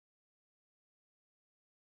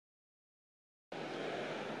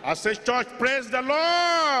As a church, praise the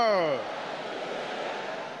Lord.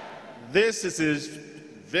 This is a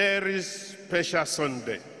very special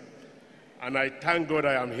Sunday, and I thank God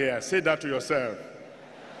I am here. Say that to yourself.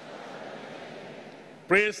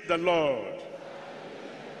 Praise the Lord.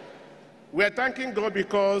 We are thanking God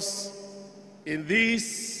because in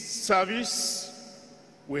this service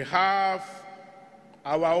we have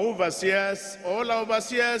our overseers, all our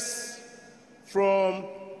overseers from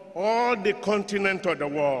all the continent of the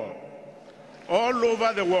world, all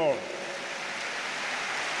over the world.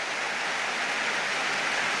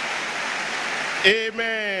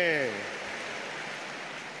 Amen.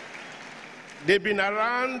 They've been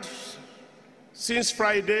around since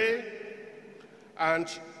Friday, and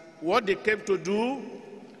what they came to do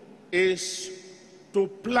is to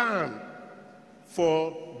plan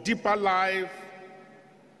for Deeper Life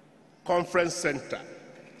Conference Center.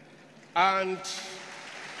 And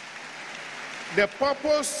the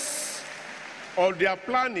purpose of their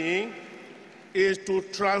planning is to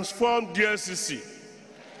transform Dlbc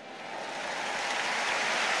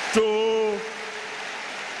to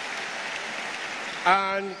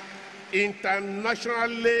an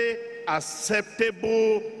internationally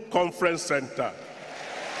acceptable conference center.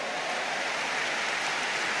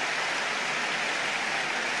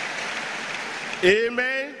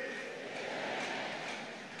 Amen.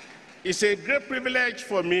 It's a great privilege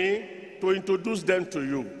for me to introduce them to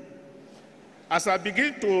you. As I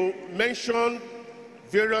begin to mention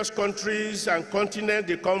various countries and continents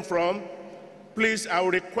they come from, please, I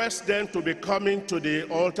will request them to be coming to the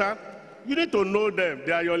altar. You need to know them.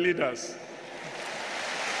 They are your leaders.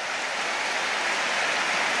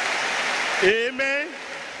 Amen.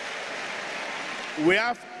 We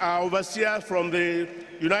have our overseers from the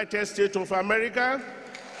United States of America,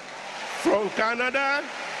 from Canada.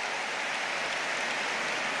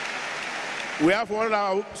 We have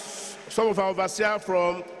some of our overseers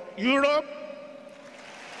from Europe,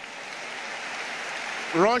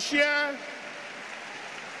 Russia,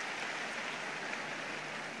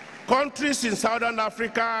 countries in Southern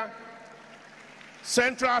Africa,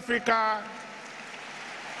 Central Africa,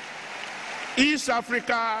 East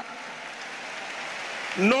Africa,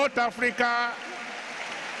 North Africa,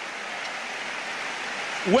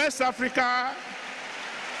 West Africa,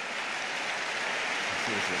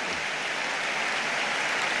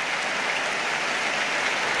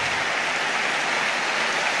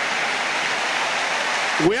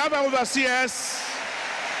 we have our overseers.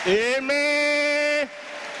 Amen.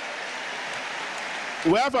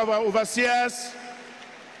 We have our overseers.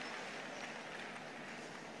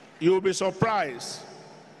 You will be surprised.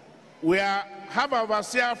 We have our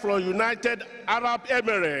overseer from United Arab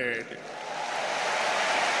Emirates.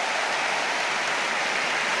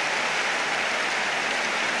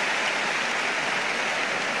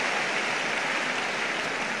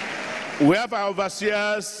 We have our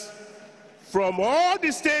overseers from all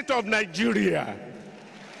the states of Nigeria.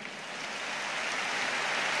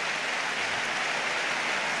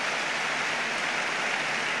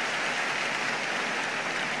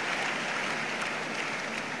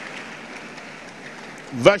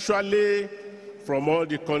 Virtually from all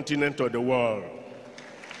the continents of the world.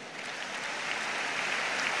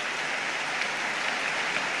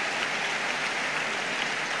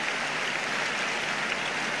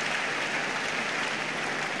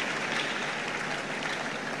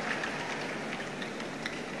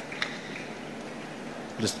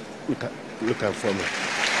 Just look out for me.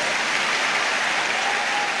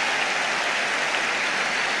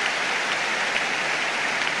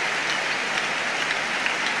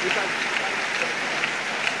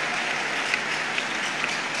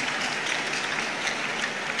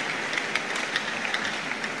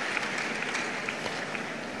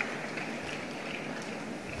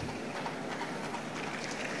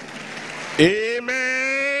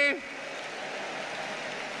 Amen.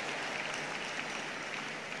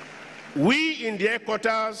 We in the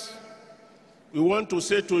headquarters, we want to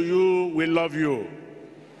say to you, we love you.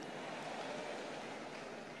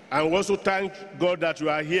 And also thank God that you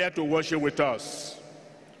are here to worship with us.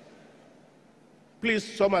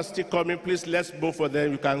 Please, some are still coming. Please, let's both of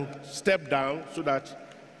them. You can step down so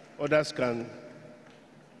that others can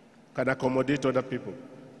accommodate other people.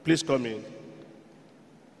 Please come in.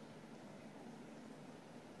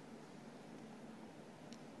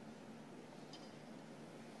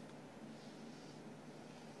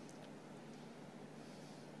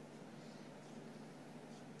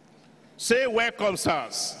 Say, welcome,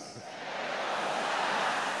 sirs.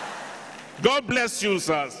 God bless you,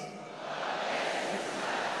 sirs.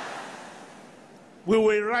 We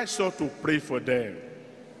will rise up to pray for them.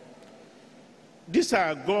 These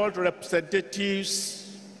are God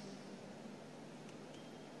representatives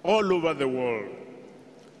all over the world.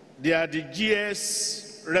 They are the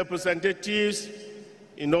GS representatives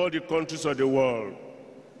in all the countries of the world.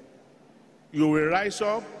 You will rise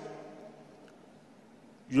up,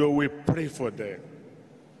 you will pray for them.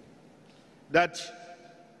 That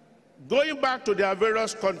going back to their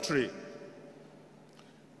various countries,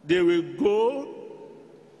 they will go,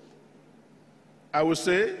 I will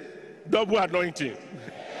say, double anointing.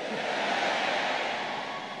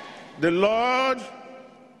 The Lord,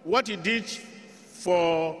 what he did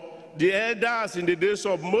for the elders in the days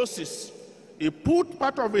of Moses, he put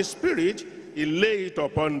part of his spirit, he laid it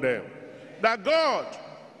upon them. That God,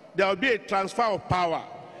 there will be a transfer of power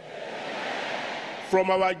from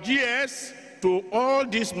our GS to all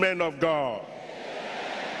these men of God.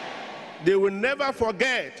 They will never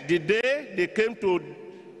forget the day they came to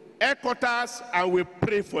headquarters and we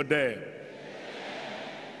pray for them.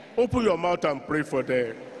 Open your mouth and pray for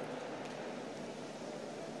them.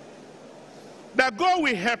 That God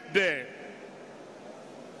will help them.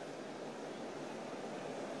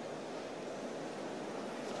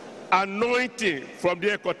 Anointing from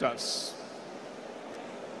the headquarters.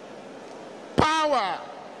 Power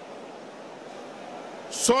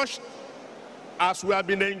such as we have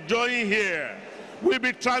been enjoying here will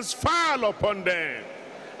be transferred upon them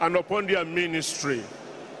and upon their ministry.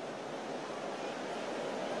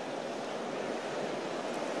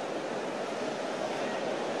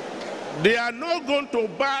 They are not going to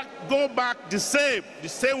go back the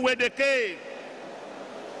same way they came.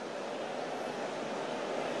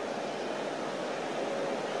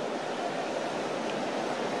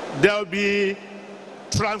 There will be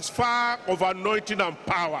transfer of anointing and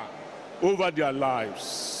power over their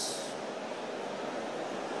lives.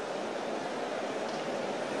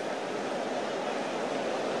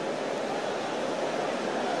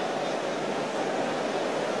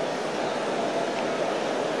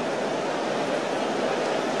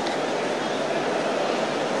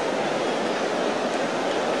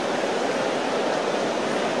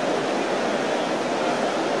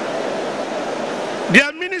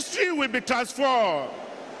 Their ministry will be transformed.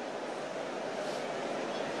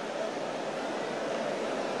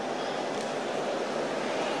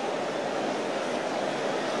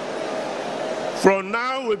 From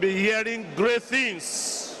now, we'll be hearing great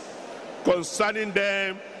things concerning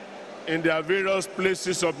them in their various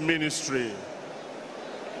places of ministry.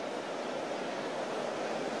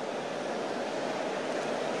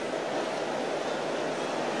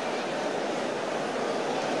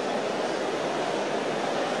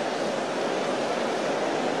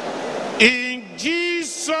 In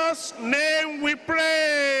Jesus' name we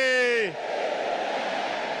pray.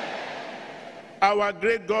 Our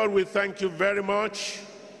great God, we thank you very much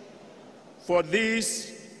for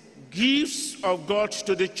these gifts of God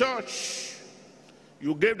to the church.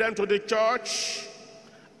 You gave them to the church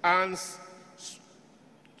and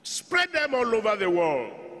spread them all over the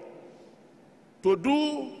world to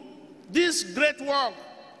do this great work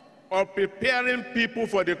of preparing people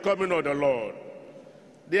for the coming of the Lord.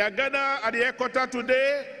 They are gathered at the headquarters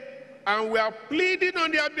today, and we are pleading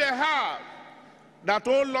on their behalf that,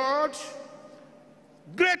 oh Lord,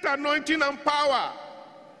 great anointing and power,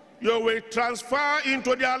 you will transfer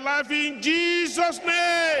into their life in Jesus'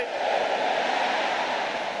 name.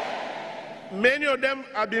 Many of them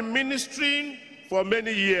have been ministering for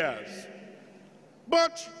many years.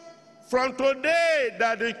 But from today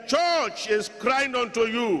that the church is crying unto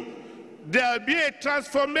you, there will be a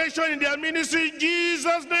transformation in their ministry in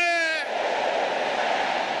Jesus' name.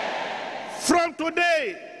 From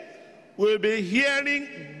today, we'll be hearing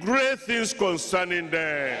great things concerning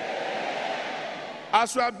them.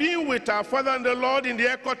 As we have been with our Father and the Lord in the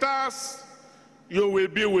headquarters, you will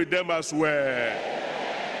be with them as well.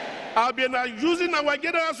 I've been using our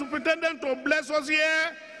general superintendent to bless us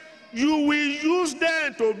here. You will use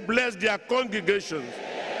them to bless their congregations.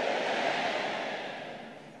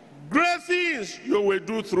 Great things you will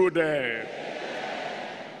do through them.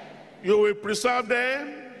 You will preserve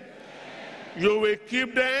them. You will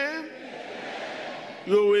keep them.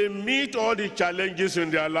 You will meet all the challenges in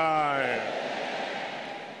their life.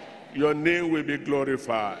 Your name will be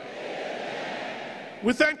glorified.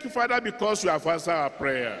 We thank you, Father, because you have answered our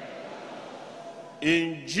prayer.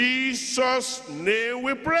 In Jesus' name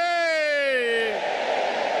we pray.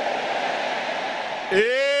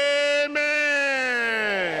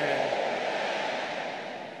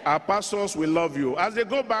 Our pastors will love you. As they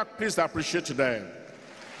go back, please appreciate them.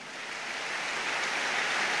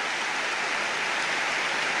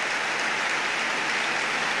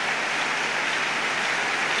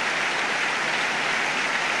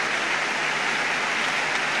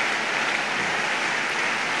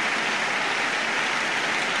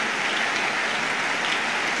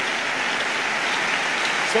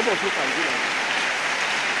 Some of you can do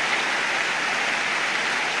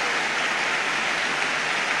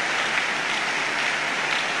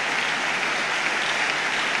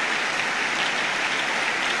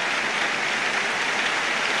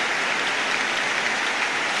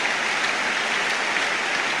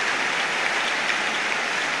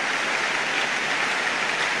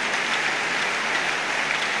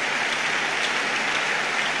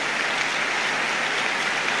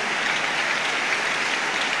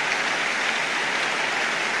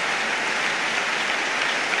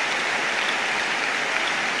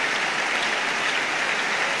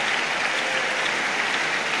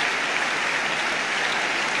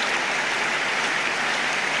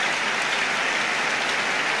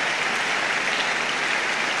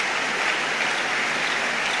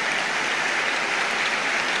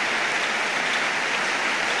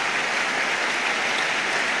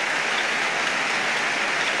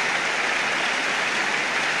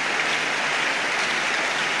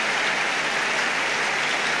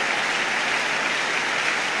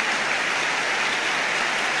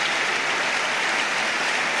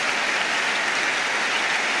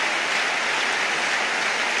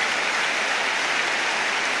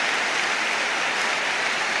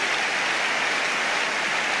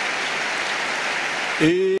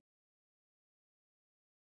that.